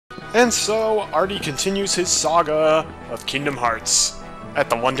And so, Arty continues his saga of Kingdom Hearts at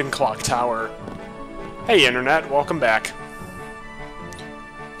the London Clock Tower. Hey Internet, welcome back.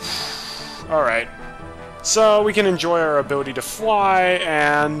 Alright, so we can enjoy our ability to fly,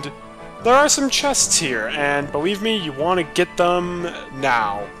 and there are some chests here, and believe me, you want to get them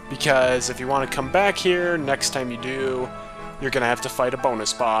now, because if you want to come back here, next time you do, you're going to have to fight a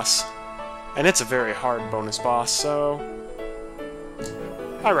bonus boss. And it's a very hard bonus boss, so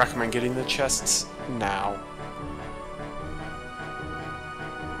I recommend getting the chests now.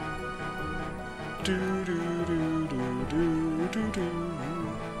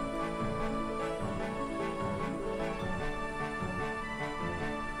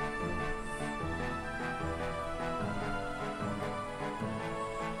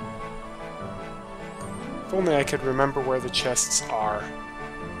 If only I could remember where the chests are.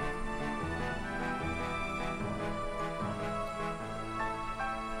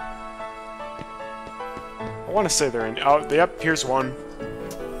 I want to say they're in... Oh, yep, here's one.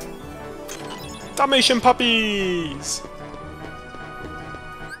 Dalmatian puppies!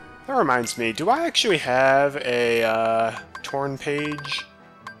 That reminds me, do I actually have a, torn page?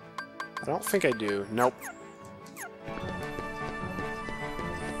 I don't think I do. Nope.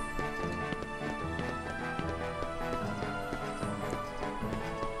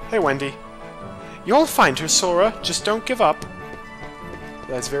 Hey, Wendy. You'll find her, Sora. Just don't give up.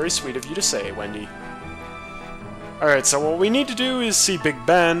 That's very sweet of you to say, Wendy. Alright, so what we need to do is see Big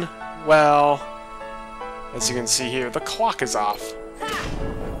Ben. Well, as you can see here, the clock is off.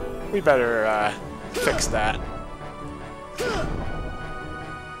 We better, fix that.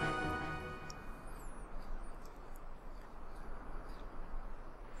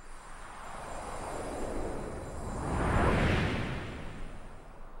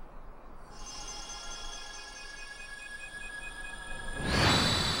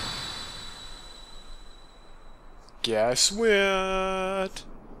 Guess what?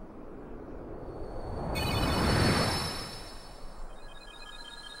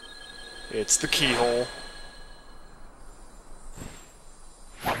 It's the keyhole.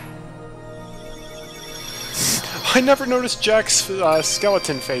 I never noticed Jack's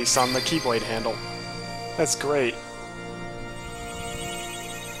skeleton face on the Keyblade handle. That's great.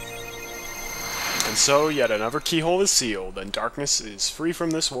 And so, yet another keyhole is sealed, and darkness is free from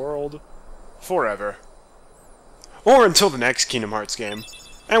this world forever. Or until the next Kingdom Hearts game.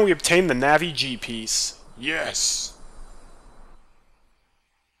 And we obtain the Navi G piece. Yes!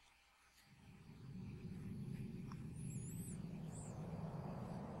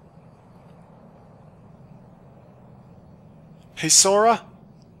 Hey, Sora?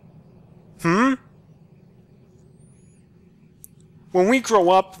 Hmm? When we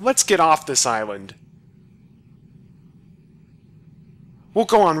grow up, let's get off this island. We'll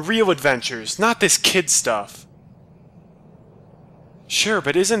go on real adventures, not this kid stuff. Sure,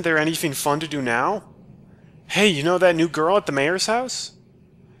 but isn't there anything fun to do now? Hey, you know that new girl at the mayor's house?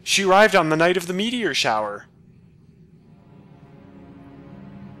 She arrived on the night of the meteor shower.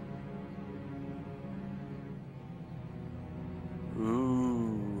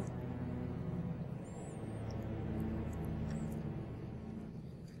 Ooh.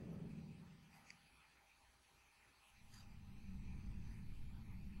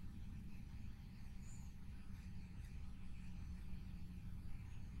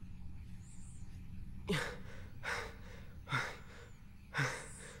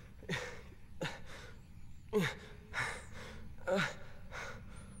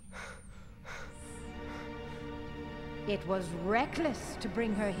 It was reckless to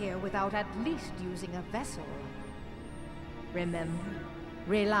bring her here without at least using a vessel. Remember,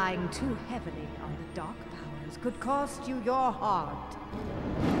 relying too heavily on the dark powers could cost you your heart.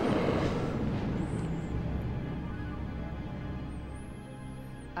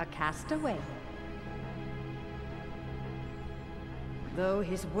 A castaway. Though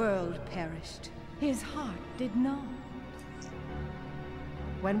his world perished, his heart did not.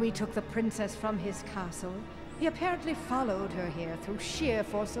 When we took the princess from his castle, he apparently followed her here through sheer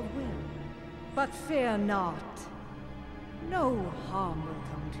force of will. But fear not. No harm will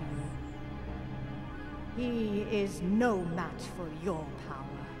come to you. He is no match for your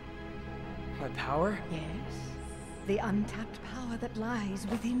power. My power? Yes, the untapped power that lies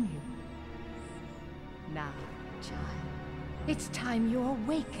within you. Now, child, it's time you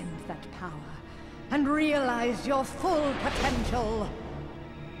awakened that power and realized your full potential.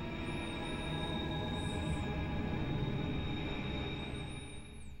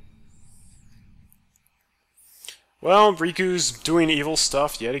 Well, Riku's doing evil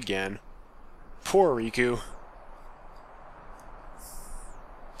stuff yet again. Poor Riku.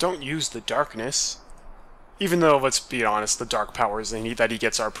 don't use the darkness. Even though, let's be honest, the dark powers that he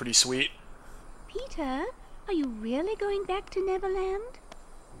gets are pretty sweet. Peter, are you really going back to Neverland?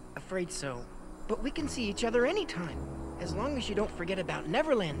 Afraid so. But we can see each other anytime. As long as you don't forget about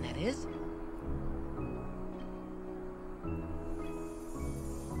Neverland, that is.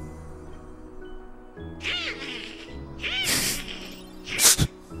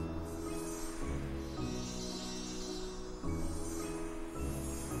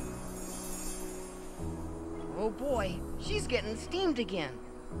 Oh boy, she's getting steamed again.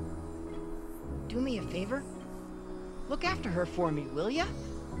 Do me a favor? Look after her for me, will ya?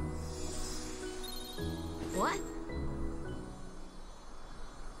 What?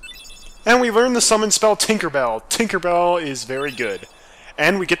 And we learn the summon spell Tinkerbell. Tinkerbell is very good.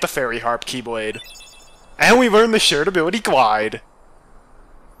 And we get the Fairy Harp Keyblade. And we learn the shared ability Glide.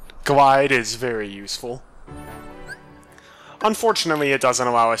 Glide is very useful. Unfortunately, it doesn't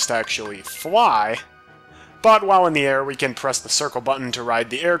allow us to actually fly. But while in the air, we can press the circle button to ride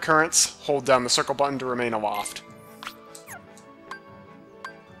the air currents, hold down the circle button to remain aloft.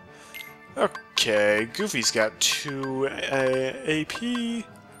 Okay, Goofy's got 2 AP.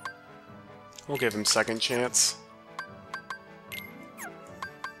 We'll give him second chance.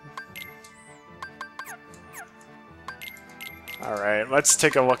 Alright, let's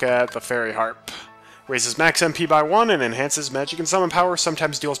take a look at the Fairy Harp. Raises max MP by 1 and enhances magic and summon power,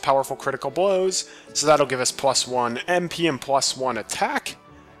 sometimes deals powerful critical blows, so that'll give us +1 MP and +1 attack.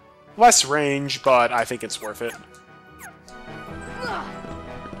 Less range, but I think it's worth it.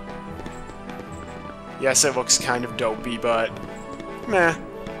 Yes, it looks kind of dopey, but meh.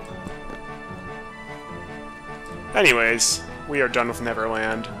 Anyways, we are done with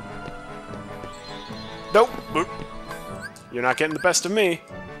Neverland. Nope. Boop. You're not getting the best of me.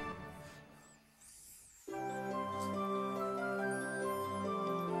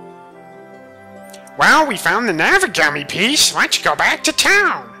 Well, we found the Navigami piece. Let's go back to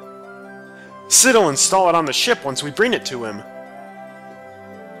town. Sid'll install it on the ship once we bring it to him.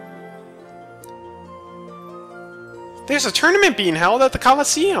 There's a tournament being held at the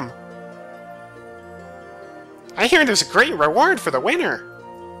Coliseum. I hear there's a great reward for the winner.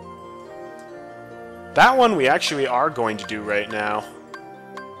 That one we actually are going to do right now.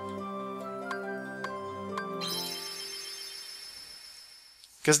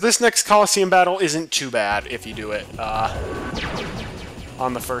 Because this next Coliseum battle isn't too bad if you do it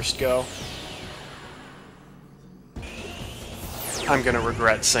on the first go. I'm gonna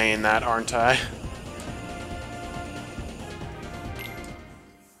regret saying that, aren't I?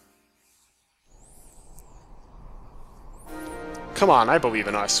 Come on, I believe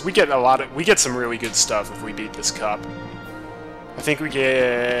in us. We get some really good stuff if we beat this cup. I think we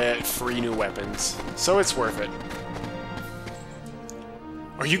get free new weapons, so it's worth it.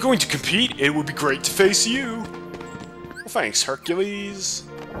 Are you going to compete? It would be great to face you. Well, thanks, Hercules.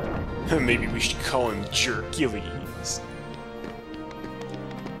 Maybe we should call him Jerkules.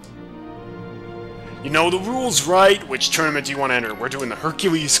 You know the rules, right? Which tournament do you want to enter? We're doing the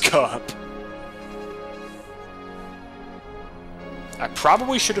Hercules Cup. I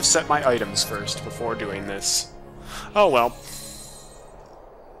probably should have set my items first before doing this. Oh well.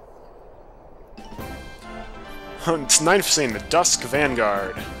 It's 9 for saying the Dusk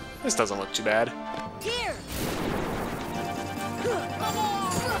Vanguard. This doesn't look too bad. Here.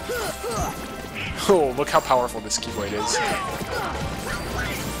 Oh, look how powerful this Keyblade is.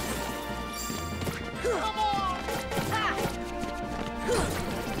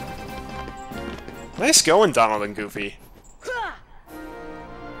 Nice going, Donald and Goofy.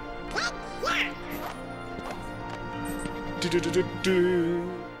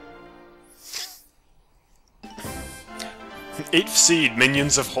 Eighth Seed,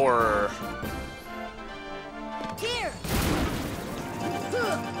 Minions of Horror. Here.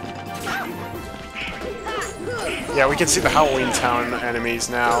 Yeah, we can see the Halloween Town enemies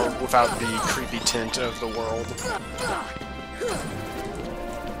now without the creepy tint of the world.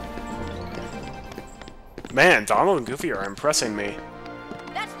 Man, Donald and Goofy are impressing me.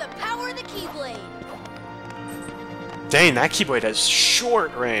 That's the power of the Keyblade. Dang, that Keyblade has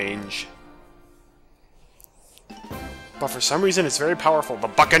short range. But for some reason, it's very powerful. The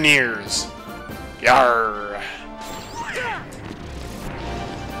Buccaneers! Yarr!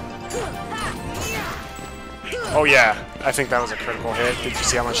 Oh yeah, I think that was a critical hit. Did you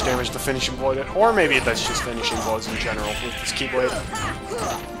see how much damage the finishing blow did? Or maybe that's just finishing blows in general with this Keyblade.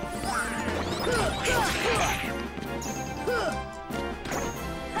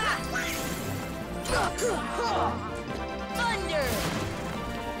 Thunder.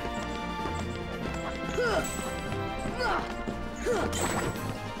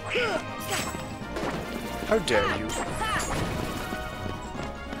 How dare you?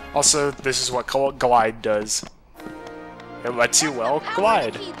 Also, this is what glide does. It lets you, well,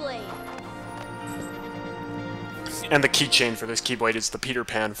 glide. And the keychain for this Keyblade is the Peter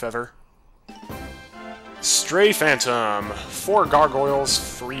Pan feather. Stray Phantom. 4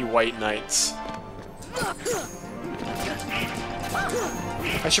 gargoyles, 3 white knights.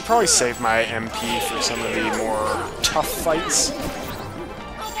 I should probably save my MP for some of the more tough fights.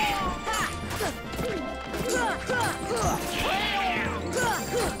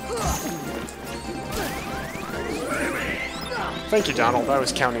 Thank you, Donald. I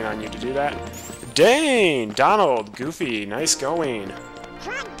was counting on you to do that. Dang! Donald, Goofy, nice going.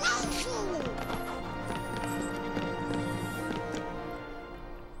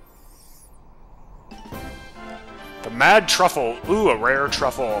 The Mad Truffle. Ooh, a rare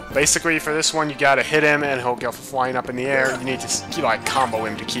truffle. Basically, for this one, you gotta hit him and he'll go flying up in the air. You need to, like, combo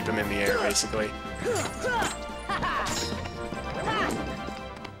him to keep him in the air, basically.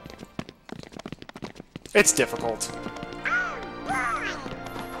 It's difficult.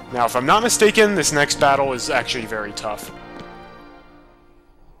 Now, if I'm not mistaken, this next battle is actually very tough.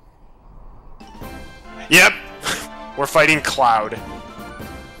 Yep! We're fighting Cloud.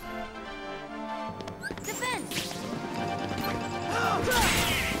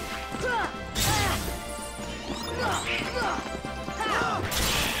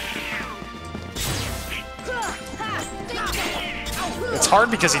 It's hard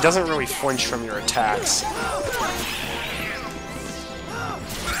because he doesn't really flinch from your attacks.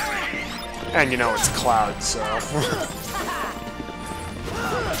 And you know it's Cloud, so...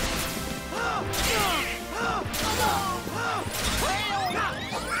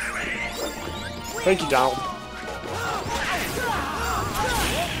 Thank you, Donald.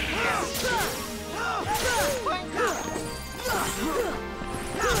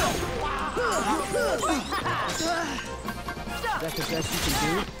 That's the best you can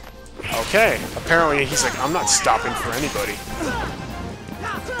do? Okay, apparently he's like, I'm not stopping for anybody.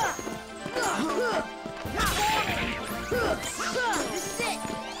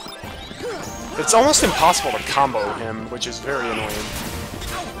 It's almost impossible to combo him, which is very annoying.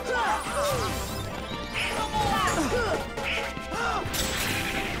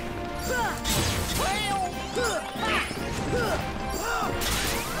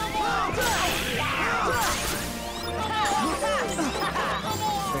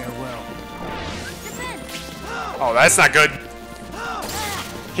 Farewell. Oh, that's not good.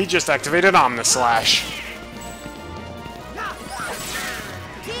 He just activated Omnislash.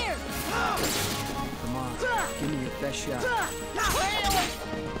 Come on, give me your best shot.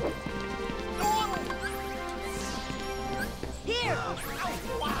 Here!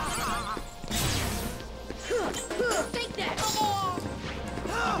 Take that!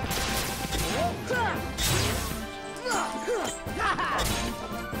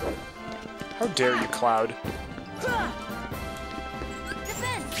 How dare you, Cloud?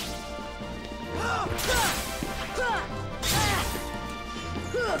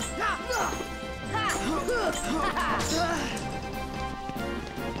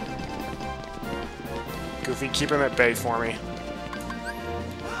 Goofy, keep him at bay for me.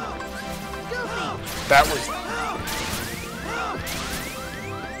 That was...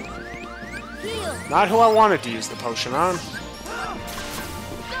 not who I wanted to use the potion on.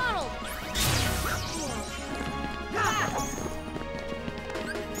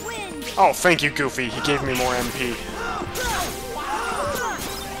 Oh, thank you, Goofy. He gave me more MP.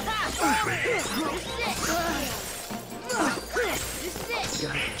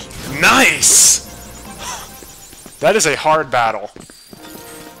 Nice! That is a hard battle.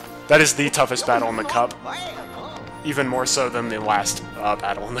 That is the toughest battle in the cup. Even more so than the last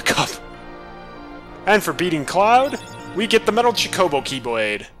battle in the cup. And for beating Cloud, we get the Metal Chocobo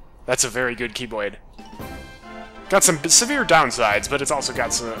Keyblade. That's a very good Keyblade. Got some severe downsides, but it's also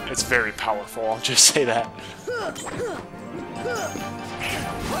got some... it's very powerful, I'll just say that.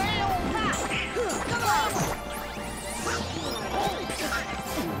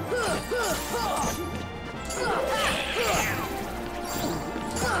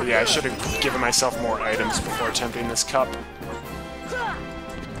 But yeah, I should have given myself more items before attempting this cup.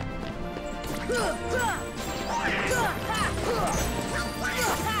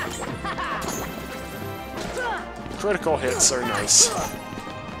 Critical hits are nice.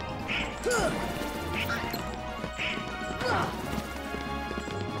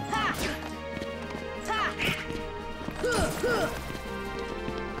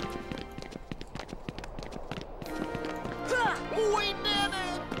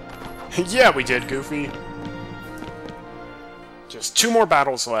 Yeah, we did, Goofy. Just 2 more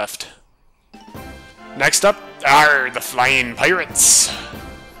battles left. next up are the Flying Pirates.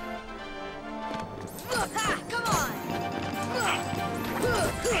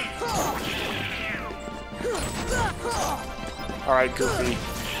 Alright, Goofy.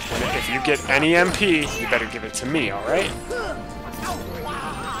 If you get any MP, you better give it to me, alright?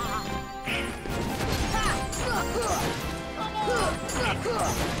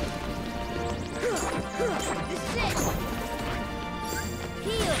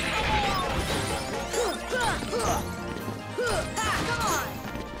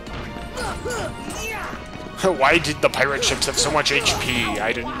 Why did the pirate ships have so much HP?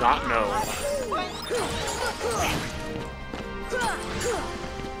 I did not know.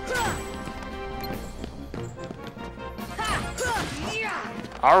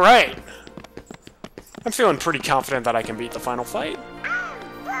 Alright! I'm feeling pretty confident that I can beat the final fight.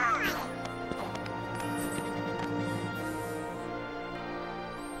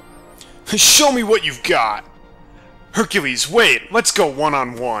 Show me what you've got! Hercules, wait! Let's go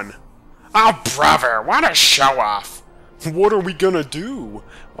one-on-one! Oh, brother, what a show-off! What are we gonna do?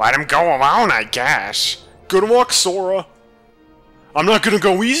 Let him go alone, I guess. Good luck, Sora. I'm not gonna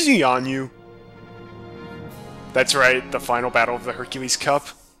go easy on you. That's right, the final battle of the Hercules Cup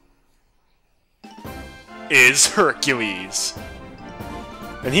is Hercules.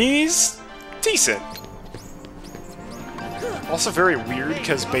 And he's decent. Also very weird,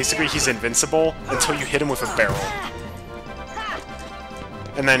 because basically he's invincible until you hit him with a barrel.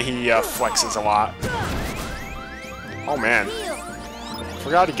 And then he flexes a lot. Oh man.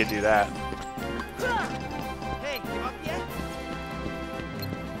 Forgot he could do that.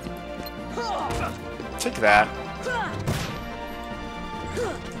 Take that.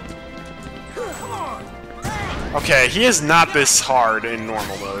 Okay, he is not this hard in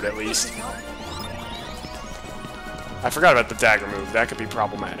normal mode, at least. I forgot about the dagger move. That could be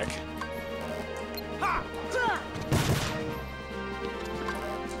problematic.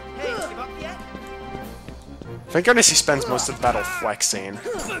 Thank goodness he spends most of the battle flexing.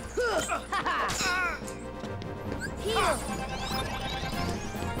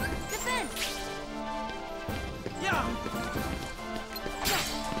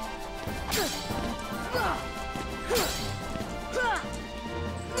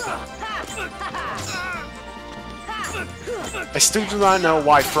 I still do not know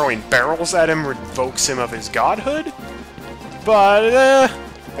why throwing barrels at him revokes him of his godhood, but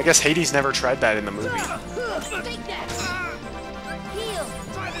I guess Hades never tried that in the movie.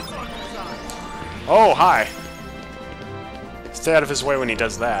 Oh, hi. Stay out of his way when he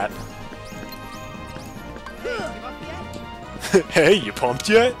does that. Hey, you pumped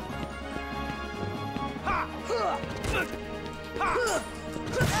yet?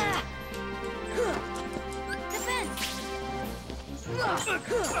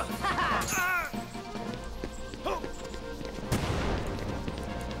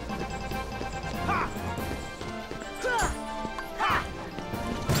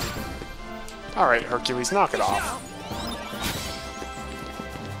 Alright, Hercules, knock it off.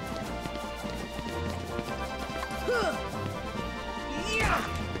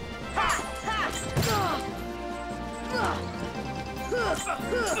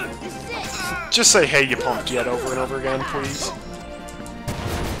 Just say, hey, you pumped yet over and over again, please.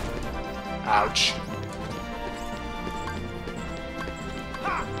 Ouch.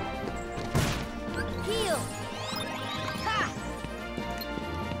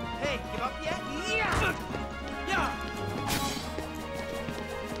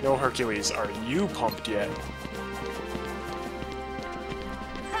 No, Hercules, are you pumped yet?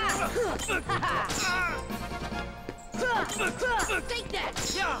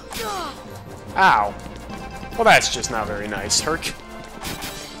 Ow. Well, that's just not very nice, Herc.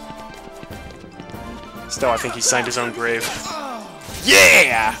 Still, I think he signed his own grave.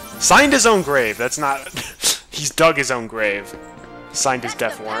 Yeah! Signed his own grave. That's not... He's dug his own grave. Signed his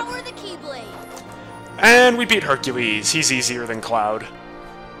death warrant. And we beat Hercules. He's easier than Cloud.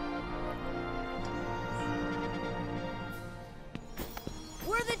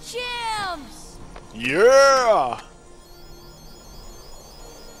 We're the champs! Yeah!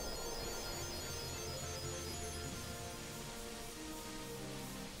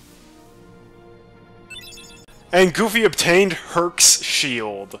 And Goofy obtained Herc's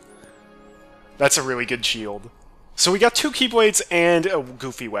shield. That's a really good shield. So we got 2 Keyblades and a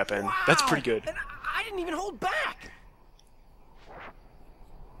Goofy weapon. Wow, that's pretty good. And I didn't even hold back!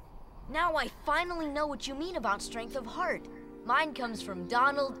 Now I finally know what you mean about strength of heart. Mine comes from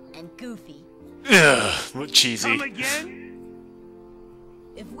Donald and Goofy. Ugh, what cheesy. Come again?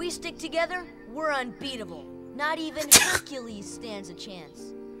 If we stick together, we're unbeatable. Not even Hercules stands a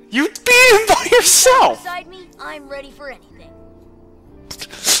chance. You beat him by yourself! Beside me, I'm ready for anything.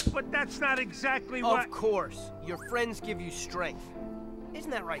 But that's not exactly what... Of course. Your friends give you strength.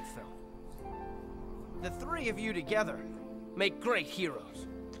 Isn't that right, Phil? The three of you together make great heroes.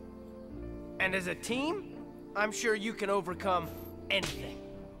 And as a team, I'm sure you can overcome anything.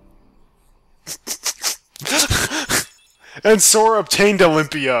 And Sora obtained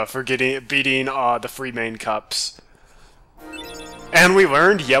Olympia for beating the Free Main Cups. And we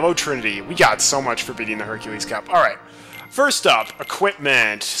learned Yellow Trinity. We got so much for beating the Hercules Cup. Alright, first up,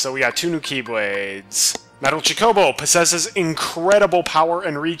 equipment. So we got 2 new Keyblades. Metal Chocobo possesses incredible power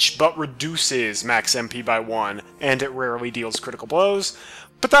and reach, but reduces max MP by 1, and it rarely deals critical blows.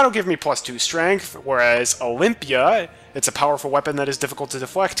 But that'll give me +2 strength, whereas Olympia, it's a powerful weapon that is difficult to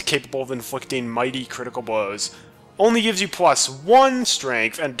deflect, capable of inflicting mighty critical blows. Only gives you +1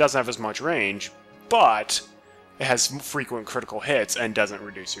 strength, and doesn't have as much range, but it has frequent critical hits and doesn't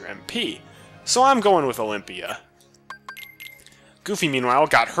reduce your MP. So I'm going with Olympia. Goofy, meanwhile,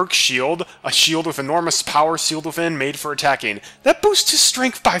 got Herc Shield, a shield with enormous power sealed within, made for attacking. That boosts his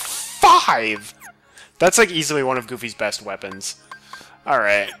strength by 5! That's like easily one of Goofy's best weapons.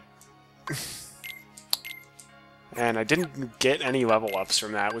 Alright. And I didn't get any level ups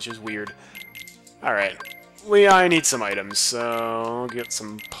from that, which is weird. Alright. I need some items, so I'll get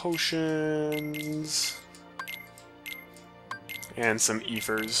some potions. And some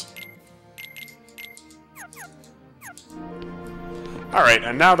ethers. Alright,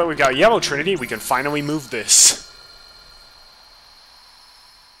 and now that we've got Yellow Trinity, we can finally move this.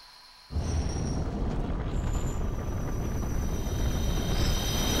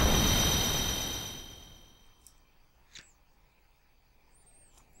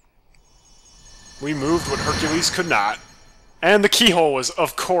 We moved what Hercules could not. And the keyhole was,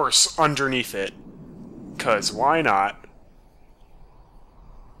 of course, underneath it. 'Cause why not?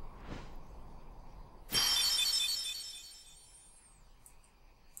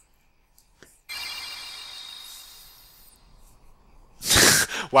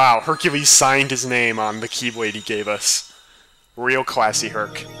 Wow, Hercules signed his name on the Keyblade he gave us. Real classy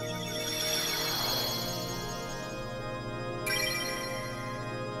Herc.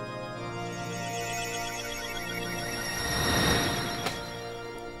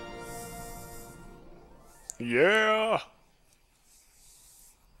 Yeah!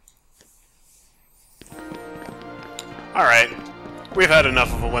 Alright, we've had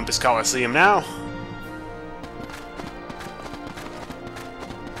enough of Olympus Coliseum now.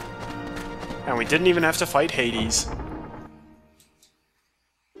 And we didn't even have to fight Hades.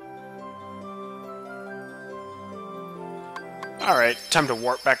 Alright, time to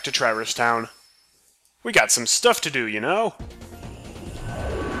warp back to Traverse Town. We got some stuff to do, you know?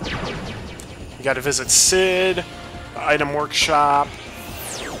 We gotta visit Sid, the item workshop.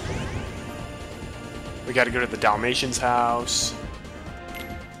 We gotta go to the Dalmatian's house.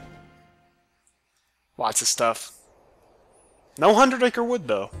 Lots of stuff. No 100-acre wood,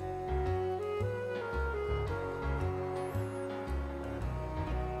 though.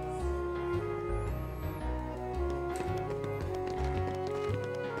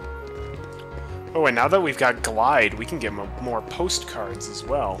 Oh, and now that we've got Glide, we can get more postcards as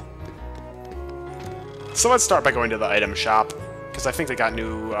well. So let's start by going to the item shop, because I think they got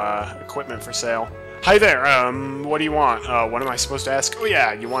new equipment for sale. Hi there, what do you want? What am I supposed to ask? Oh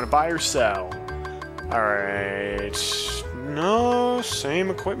yeah, you want to buy or sell? Alright... No, same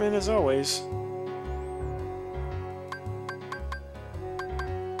equipment as always.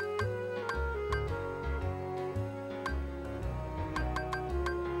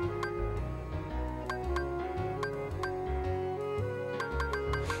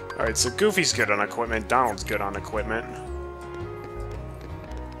 Alright, so Goofy's good on equipment, Donald's good on equipment.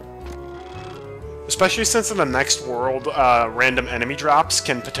 Especially since in the next world, random enemy drops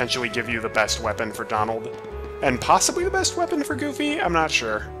can potentially give you the best weapon for Donald. And possibly the best weapon for Goofy? I'm not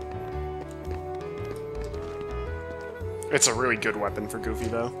sure. It's a really good weapon for Goofy,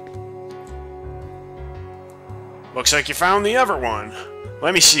 though. Looks like you found the other one.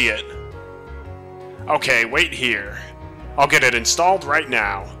 Let me see it. Okay, wait here. I'll get it installed right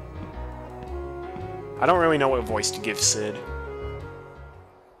now. I don't really know what voice to give Sid.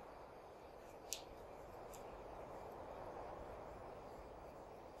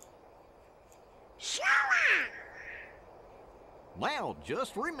 Now,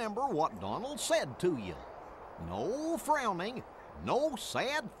 just remember what Donald said to you. No frowning, no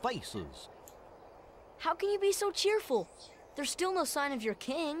sad faces. How can you be so cheerful? There's still no sign of your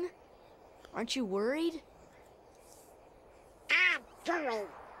king. Aren't you worried?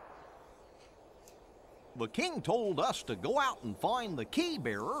 The king told us to go out and find the key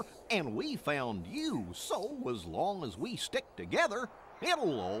bearer, and we found you, so as long as we stick together,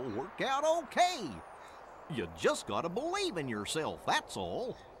 it'll all work out okay. You just gotta believe in yourself, that's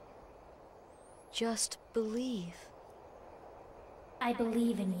all. Just believe. I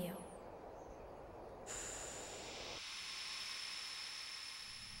believe in you.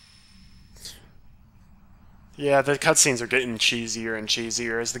 Yeah, the cutscenes are getting cheesier and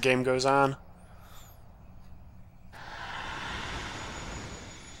cheesier as the game goes on.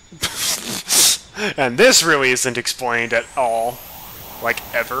 And this really isn't explained at all. Like,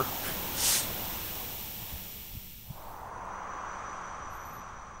 ever.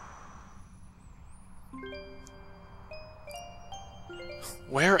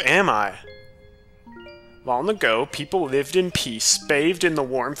 Where am I? Long ago, people lived in peace, bathed in the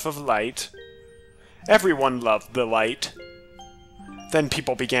warmth of light. Everyone loved the light. Then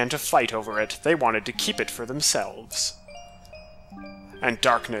people began to fight over it. They wanted to keep it for themselves. And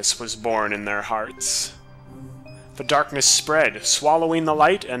darkness was born in their hearts. The darkness spread, swallowing the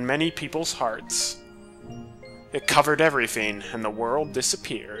light and many people's hearts. It covered everything, and the world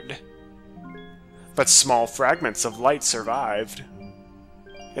disappeared. But small fragments of light survived.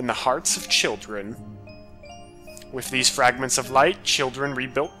 In the hearts of children. With these fragments of light, children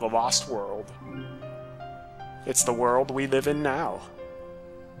rebuilt the lost world. It's the world we live in now.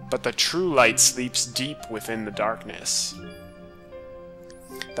 But the true light sleeps deep within the darkness.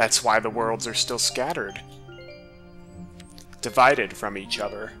 That's why the worlds are still scattered. Divided from each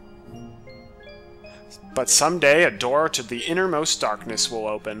other. But someday a door to the innermost darkness will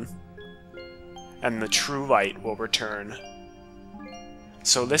open. And the true light will return.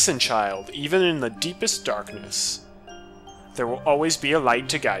 So listen, child, even in the deepest darkness, there will always be a light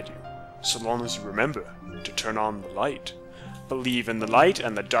to guide you, so long as you remember to turn on the light. Believe in the light,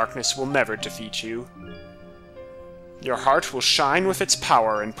 and the darkness will never defeat you. Your heart will shine with its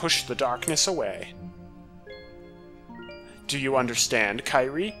power and push the darkness away. Do you understand,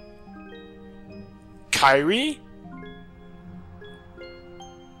 Kairi? Kairi?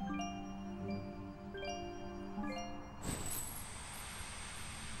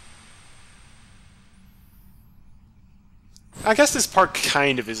 I guess this part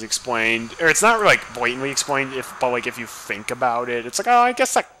kind of is explained, or it's not really, like, blatantly explained, but, like, if you think about it, it's like, oh, I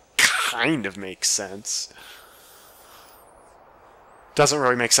guess that kind of makes sense. Doesn't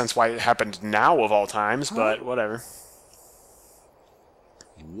really make sense why it happened now of all times, but whatever.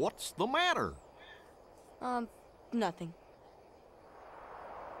 What's the matter? Nothing.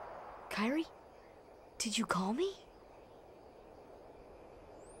 Kairi? Did you call me?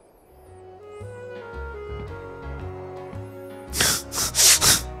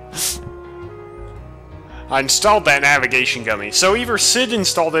 I installed that navigation gummy. So either Sid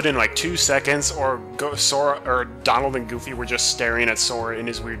installed it in like 2 seconds, or Sora or Donald and Goofy were just staring at Sora in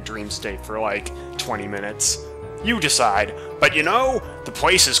his weird dream state for like 20 minutes. You decide. But you know, the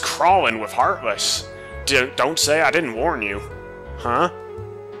place is crawling with Heartless. Don't say I didn't warn you. Huh?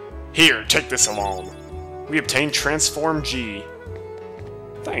 Here, take this along. We obtained Transform G.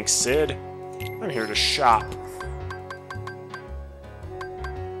 Thanks, Sid. I'm here to shop.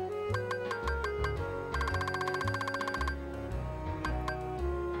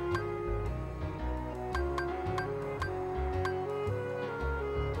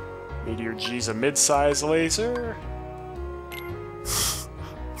 Meteor G's a mid-size laser.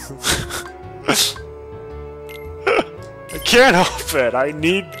 I can't help it. I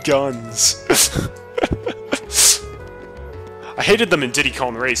need guns. I hated them in Diddy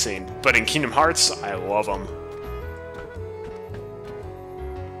Kong Racing, but in Kingdom Hearts, I love them.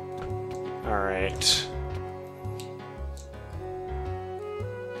 Alright.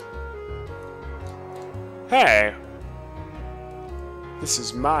 Hey! This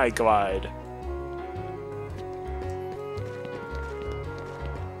is my glide.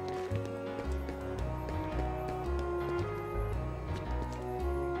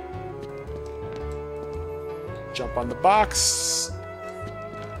 Jump on the box.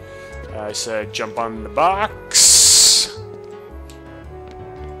 I said jump on the box.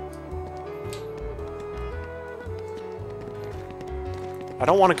 I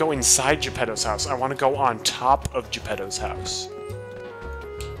don't want to go inside Geppetto's house. I want to go on top of Geppetto's house.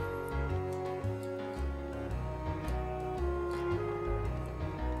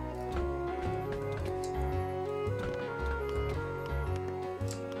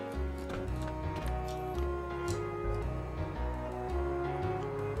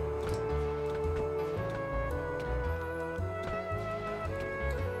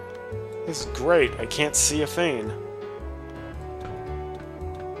 This is great. I can't see a thing.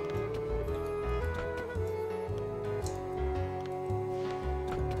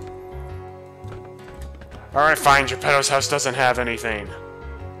 Alright, fine, Geppetto's house doesn't have anything.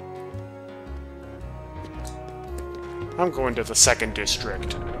 I'm going to the second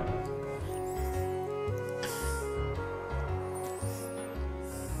district.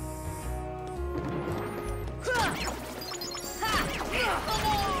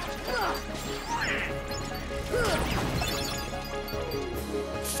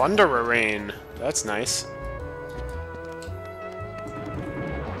 Thunderer Rain. That's nice.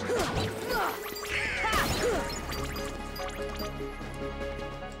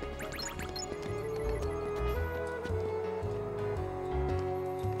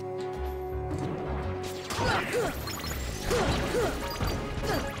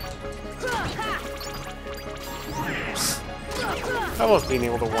 I love being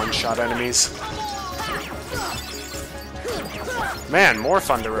able to one-shot enemies. Man, more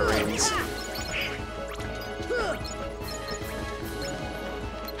Thunderer Rains.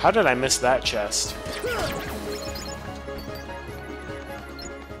 How did I miss that chest?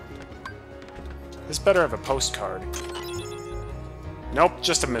 This better have a postcard. Nope,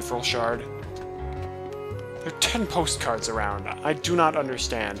 just a mithril shard. There are 10 postcards around. I do not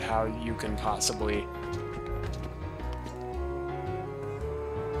understand how you can possibly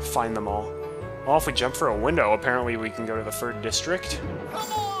find them all. Well, if we jump for a window, apparently we can go to the third district.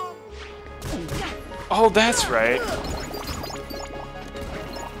 Oh, that's right.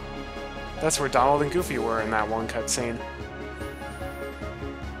 That's where Donald and Goofy were in that one cutscene.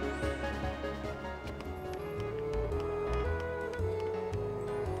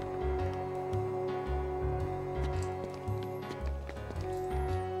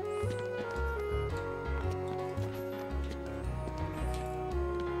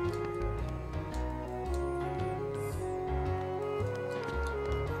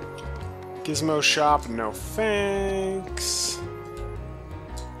 Gizmo shop, no thanks.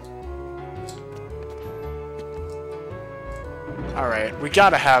 Alright, we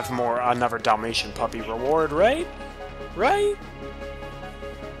gotta have another Dalmatian puppy reward, right? Right?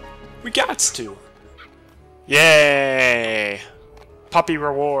 We gots to. Yay! Puppy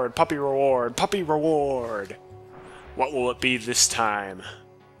reward, puppy reward, puppy reward! What will it be this time?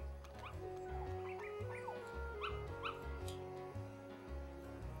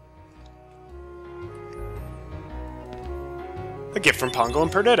 A gift from Pongo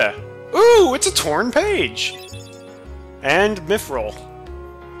and Perdita. Ooh, it's a torn page! And Mithril.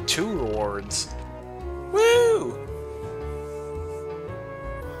 2 rewards. Woo!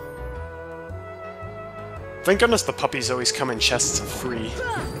 Thank goodness the puppies always come in chests of free.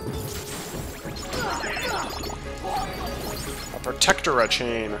 A Protectora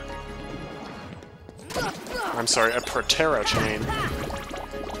chain. I'm sorry, a Protera chain.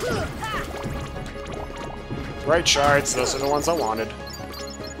 Right shards, those are the ones I wanted.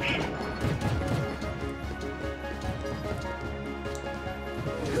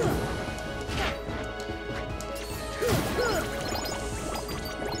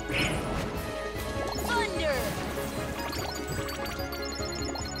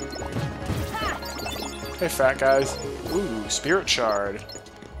 Hey, fat guys. Ooh, Spirit Shard.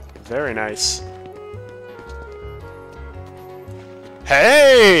 Very nice.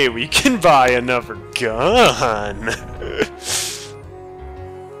 Hey, we can buy another gun!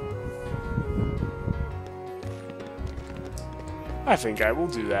 I think I will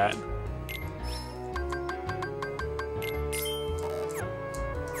do that.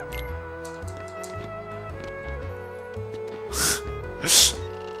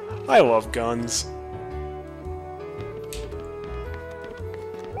 I love guns.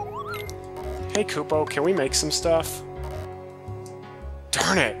 Hey, Koopo, can we make some stuff?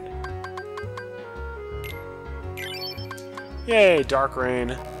 Darn it! Yay, Dark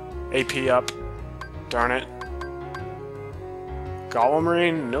Rain. AP up. Darn it. Golem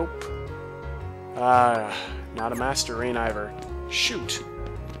Rain? Nope. Not a Master Rain either. Shoot.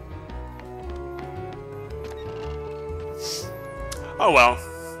 Oh well.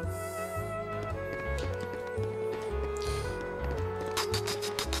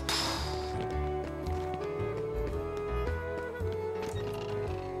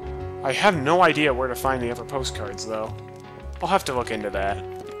 I have no idea where to find the other postcards, though. I'll have to look into that.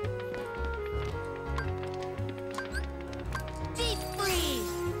 Deep freeze!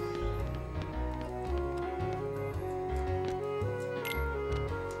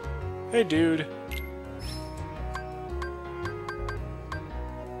 Hey, dude.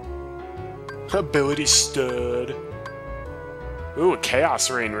 Ability Stud. Ooh, a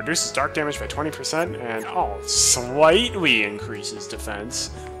Chaos Rain. Reduces dark damage by 20% and, oh, slightly increases defense.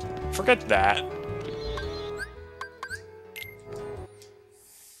 Forget that.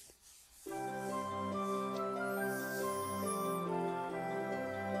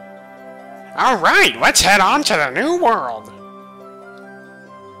 Alright, let's head on to the new world!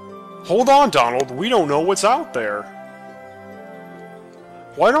 Hold on, Donald, we don't know what's out there.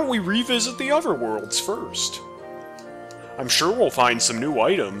 Why don't we revisit the other worlds first? I'm sure we'll find some new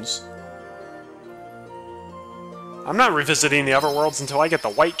items. I'm not revisiting the other worlds until I get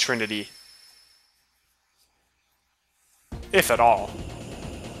the White Trinity. If at all.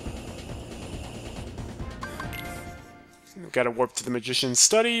 We've got to warp to the Magician's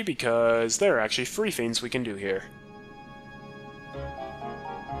Study, because there are actually 3 things we can do here.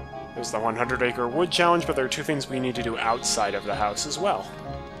 There's the 100-acre wood challenge, but there are 2 things we need to do outside of the house as well.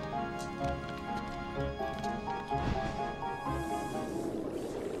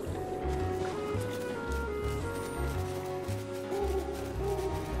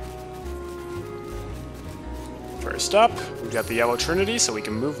 First up, we've got the Yellow Trinity, so we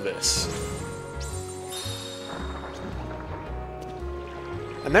can move this.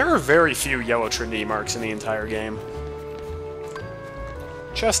 And there are very few Yellow Trinity marks in the entire game.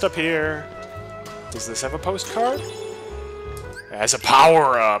 Chest up here. Does this have a postcard? It has a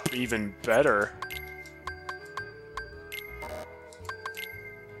power-up! Even better.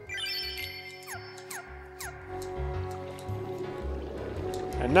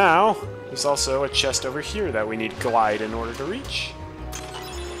 And now, there's also a chest over here that we need Glide in order to reach.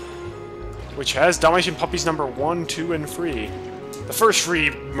 Which has Dalmatian Puppies number 1, 2, and 3. The first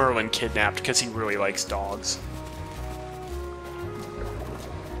 3 Merlin kidnapped because he really likes dogs.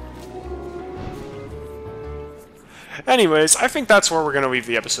 Anyways, I think that's where we're going to leave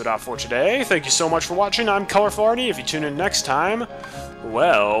the episode off for today. Thank you so much for watching. I'm Colorful Arty. If you tune in next time,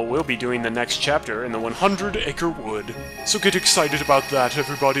 well, we'll be doing the next chapter in the 100-acre wood. So get excited about that,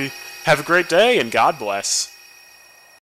 everybody. Have a great day, and God bless.